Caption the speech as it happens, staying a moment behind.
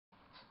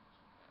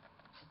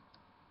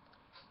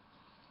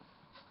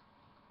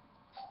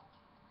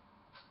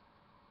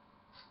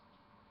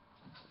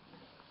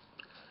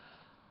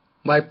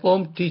My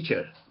poem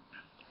Teacher.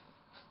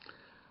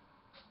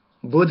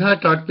 Buddha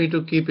taught me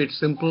to keep it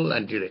simple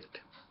and direct.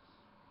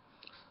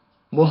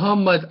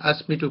 Muhammad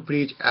asked me to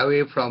preach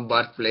away from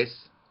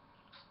birthplace.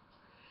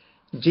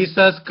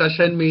 Jesus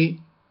cautioned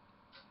me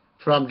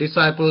from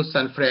disciples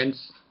and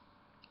friends.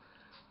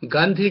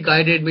 Gandhi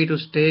guided me to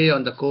stay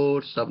on the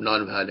course of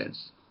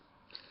non-violence.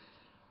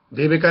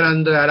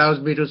 Vivekananda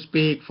aroused me to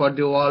speak for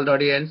the world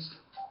audience.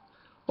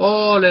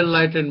 All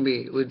enlightened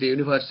me with the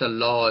universal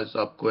laws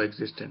of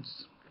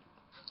coexistence.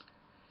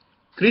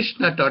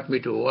 Krishna taught me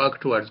to work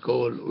towards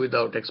goal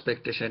without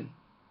expectation.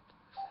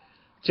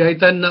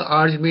 Chaitanya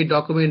urged me to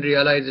document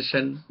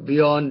realization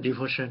beyond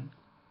devotion.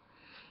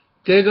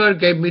 Tagore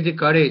gave me the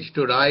courage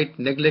to write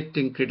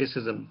neglecting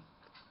criticism.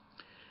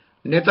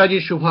 Netaji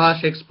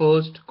Subhash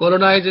exposed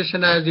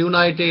colonization as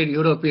united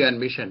European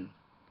mission.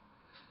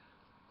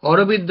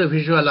 Aurobindo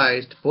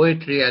visualized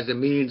poetry as a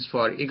means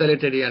for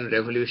egalitarian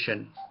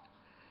revolution.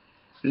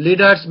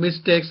 Leaders'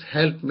 mistakes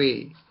helped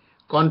me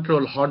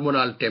control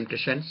hormonal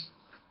temptations.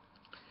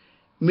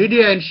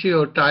 Media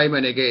ensure time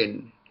and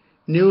again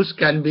news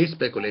can be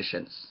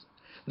speculations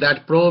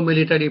that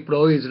pro-military,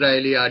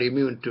 pro-Israeli are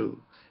immune to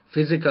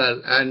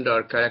physical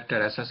and/or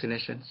character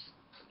assassinations.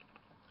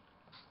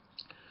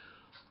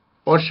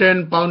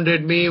 Ocean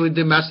pounded me with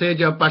the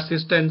message of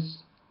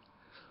persistence.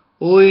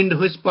 Wind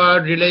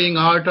whispered relaying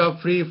art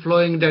of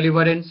free-flowing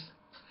deliverance.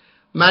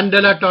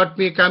 Mandela taught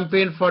me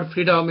campaign for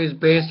freedom is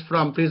based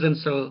from prison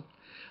cell.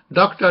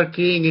 Dr.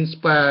 King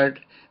inspired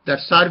that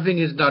serving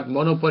is not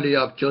monopoly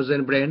of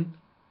chosen brain.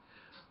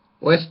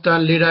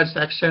 Western leaders'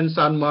 actions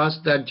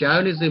unmasked that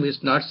Zionism is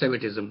not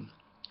Semitism.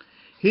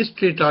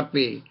 History taught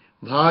me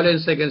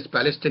violence against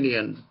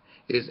Palestinians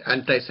is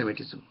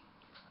anti-Semitism.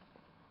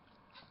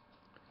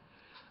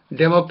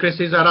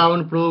 Democracies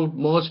around proved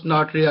most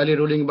not really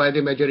ruling by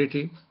the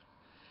majority.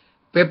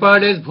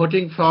 Paperless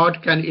voting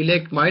fraud can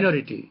elect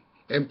minority,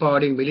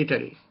 empowering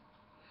military.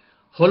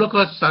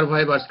 Holocaust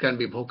survivors can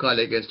be vocal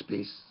against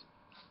peace,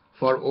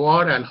 for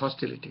war and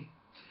hostility.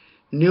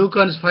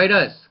 Newcom's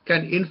virus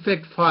can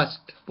infect fast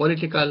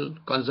political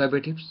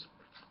conservatives.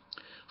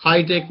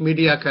 High-tech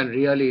media can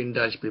really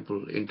indulge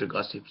people into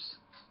gossips.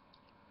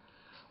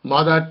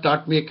 Mother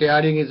taught me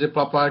caring is a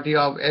property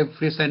of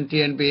every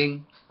sentient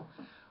being.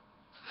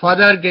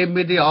 Father gave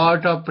me the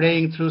art of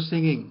praying through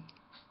singing.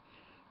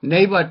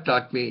 Neighbor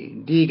taught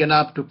me dig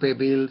enough to pay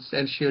bills,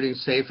 ensuring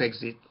safe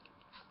exit.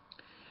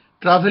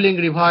 Traveling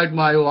revived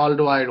my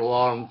worldwide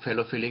warm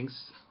fellow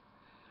feelings.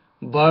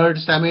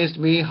 Birds amazed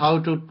me how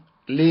to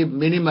live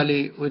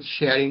minimally with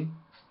sharing.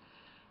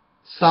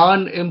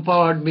 Sun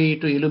empowered me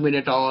to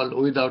illuminate all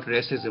without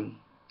racism.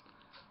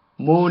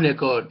 Moon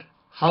echoed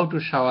how to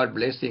shower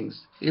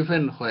blessings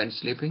even when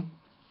sleeping.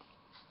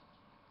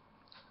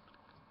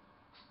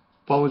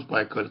 Poems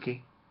by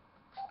Kolki.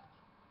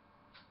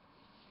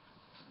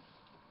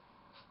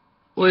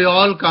 We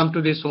all come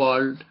to this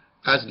world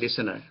as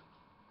listener.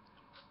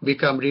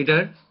 Become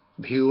reader,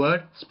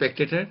 viewer,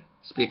 spectator,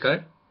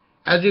 speaker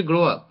as you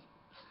grow up.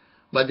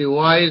 But the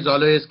wise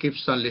always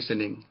keeps on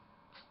listening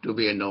to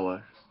be a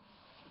knower.